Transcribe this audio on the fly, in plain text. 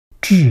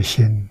至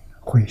心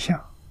回向，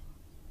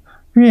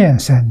愿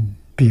生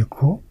彼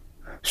国，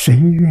随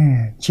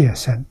愿皆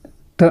生，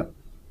得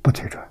不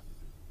退转。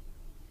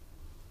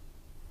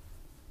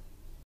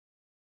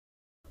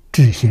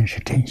至心是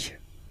真心。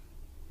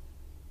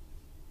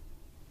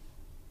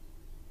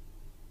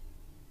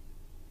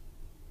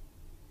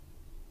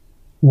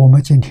我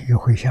们今天有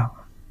回向，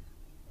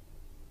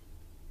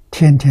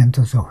天天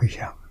都做回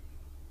向。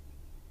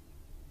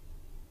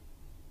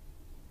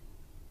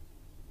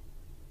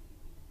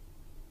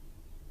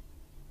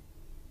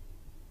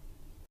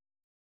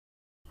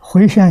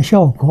回向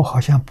效果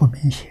好像不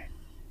明显。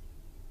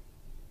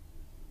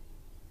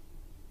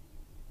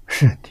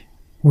是的，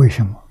为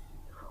什么？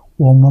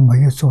我们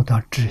没有做到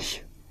至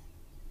心。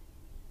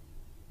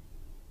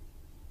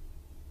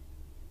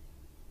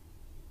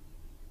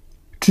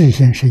至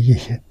心是一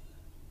心，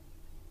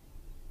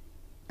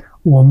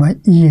我们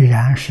依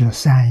然是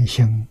三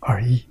心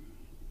二意。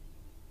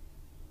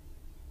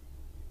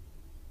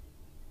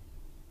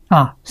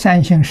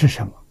三心是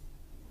什么？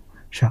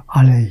是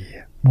阿赖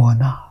耶、摩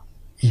那、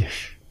意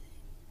识，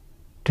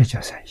这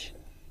叫三心。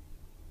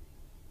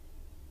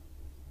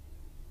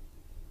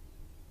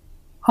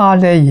阿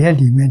赖耶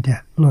里面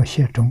的落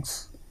谢种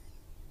子，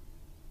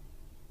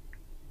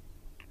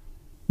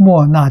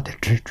摩那的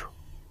执着，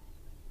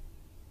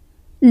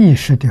意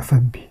识的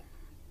分别，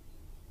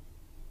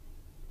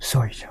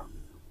所以叫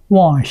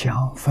妄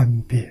想分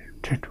别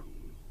执着。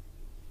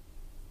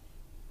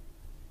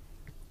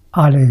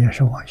阿赖耶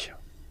是妄想，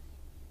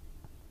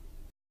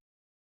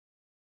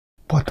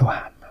不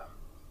断的，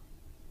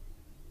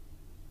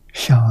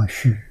相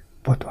续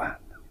不断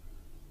的。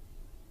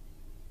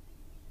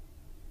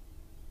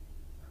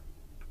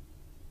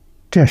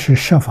这是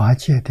十法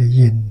界的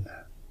因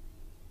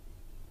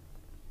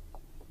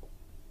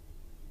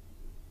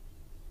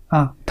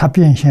它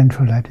变现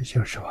出来的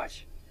就是十法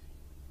界，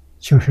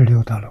就是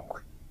六道轮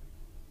回。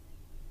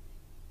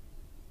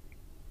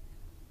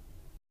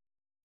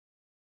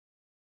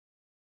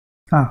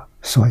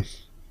所以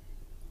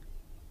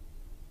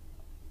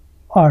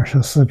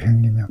24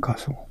品里面告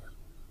诉我们，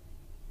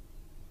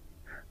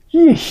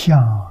一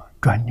向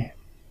专念，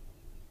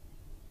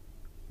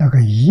那个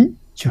一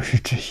就是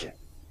至心。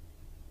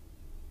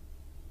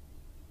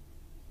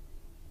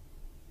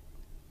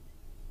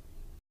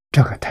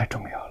这个太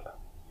重要了。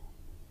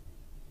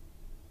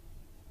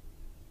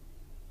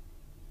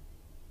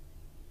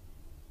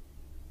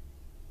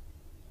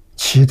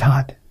其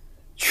他的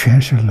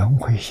全是轮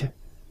回心，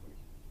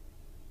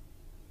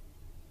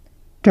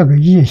这个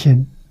一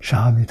心是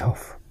阿弥陀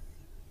佛，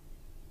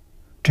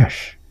这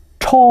是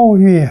超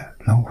越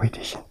轮回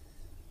的心。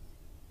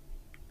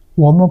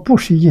我们不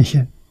是一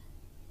心，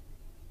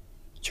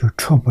就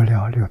出不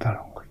了六道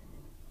轮回。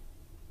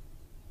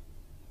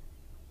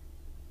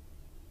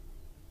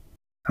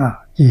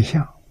意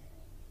象，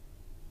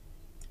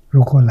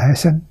如果来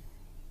生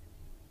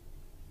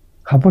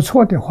还不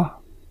错的话，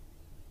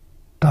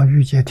到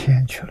欲界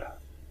天去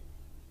了。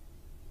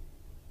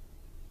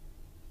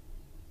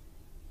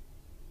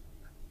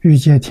欲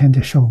界天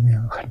的寿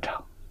命很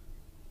长，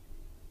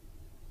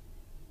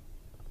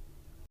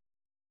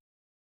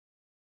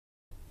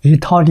以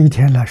忉利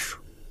天来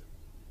说，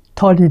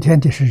忉利天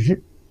的是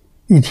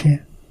一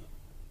天，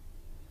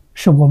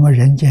是我们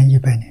人间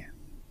100年。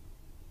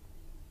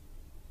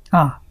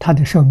它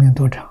的寿命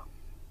多长？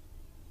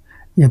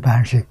一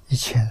般是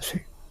1000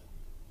岁，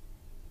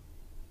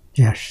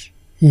也是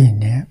1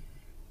年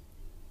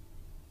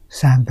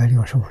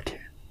365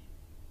天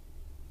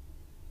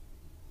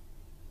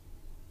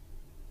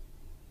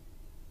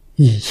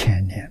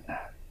，1000年的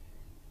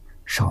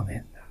寿命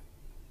的。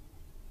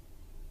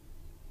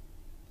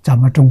咱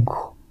们中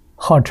国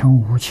号称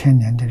5000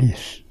年的历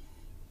史，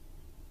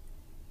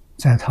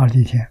在忉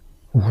利天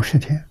50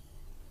天。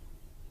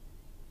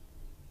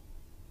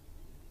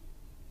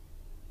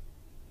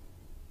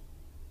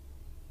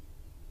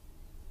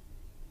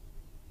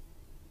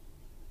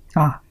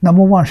那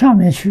么往上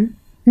面去，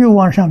越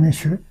往上面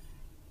去，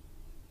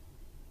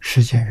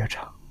时间越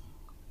长。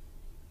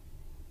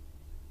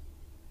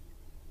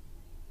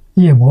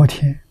夜摩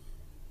天，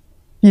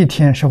一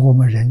天是我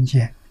们人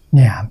间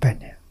200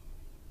年，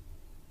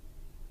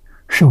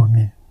寿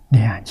命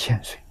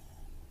2000岁。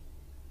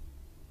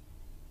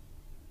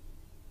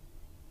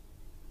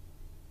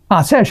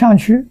再上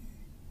去，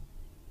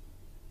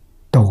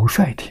斗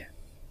率天，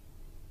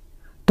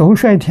斗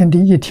率天的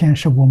一天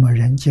是我们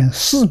人间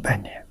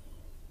400年。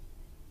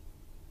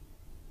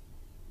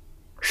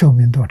寿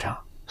命多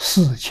长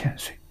？4000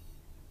岁，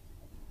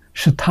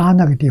是他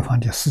那个地方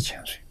的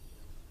4000岁。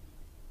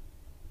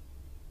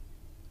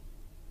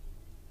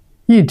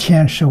一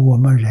天是我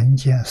们人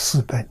间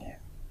400年。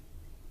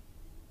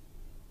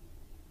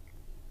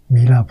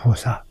弥勒菩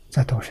萨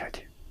在斗率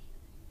天，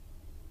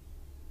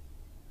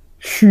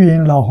虚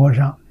云老和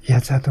尚也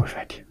在斗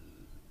率天。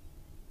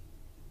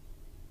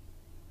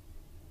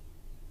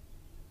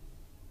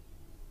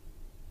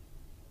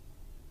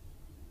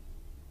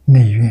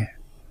内院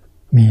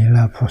弥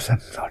勒菩萨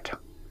的道场，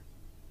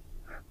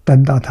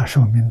等到他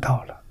寿命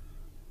到了，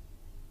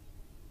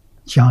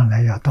将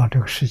来要到这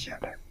个世界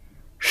来，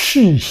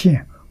示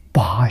现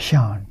八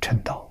相成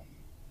道，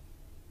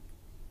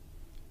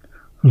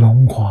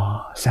龙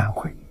华三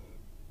会，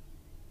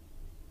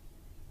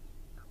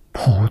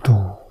普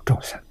度众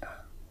生的。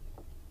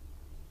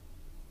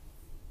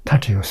它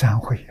只有3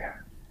会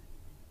员，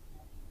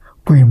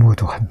规模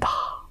都很大，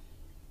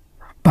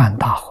办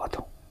大活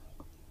动。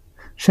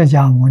释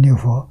迦牟尼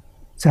佛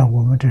在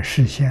我们这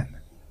示现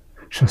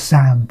是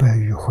300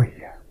余会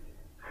员，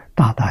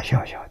大大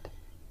小小的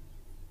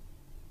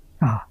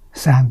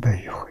300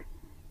余会，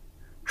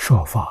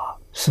说法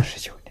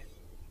49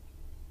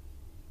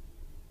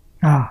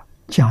年，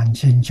讲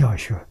经教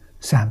学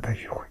300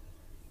余会。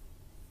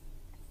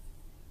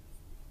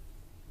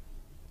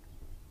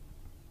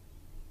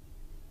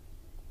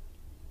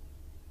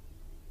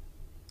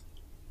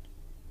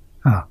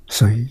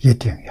所以一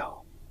定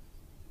要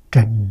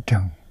真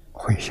正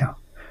回向，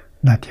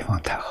那地方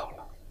太好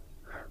了，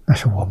那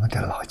是我们的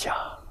老家。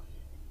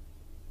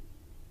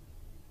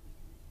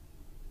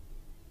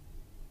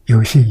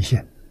有信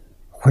心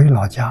回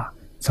老家，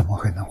怎么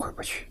会能回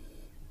不去？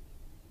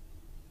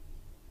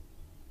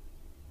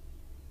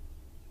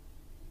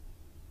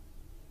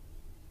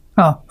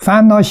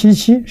烦恼习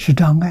气是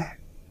障碍，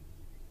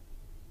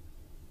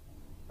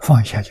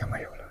放下就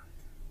没有了。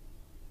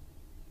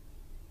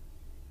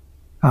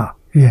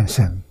愿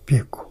生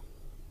必果，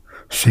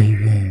随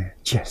愿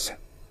皆生。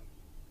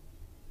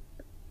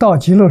到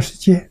极乐世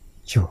界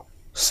就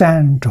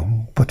3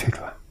种不退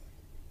转，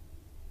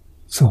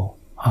做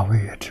阿惟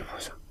越之菩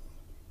萨。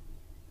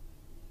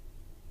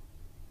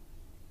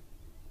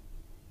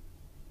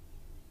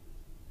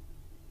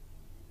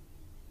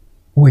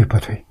位不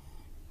退，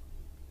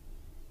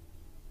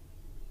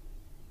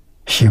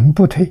行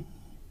不退，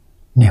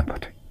念不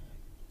退。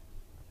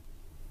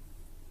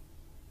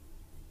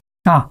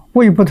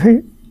位不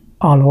退，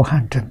阿罗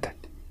汉证得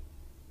的；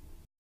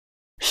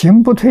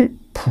行不退，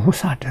菩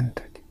萨证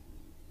得的；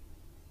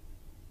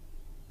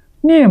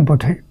念不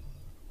退，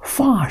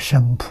化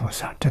身菩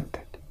萨证得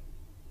的。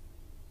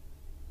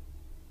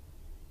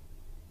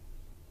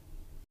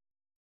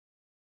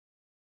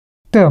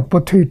得不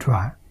退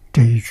转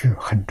这一句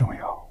很重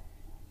要。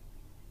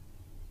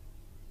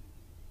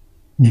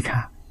你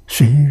看，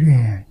随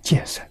愿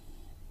皆生，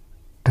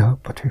得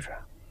不退转，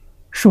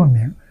说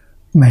明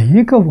每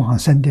一个往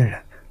生的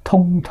人，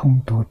通通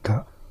都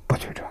得不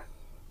退转，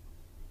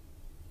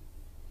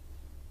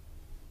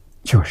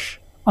就是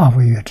阿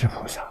惟越之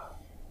菩萨。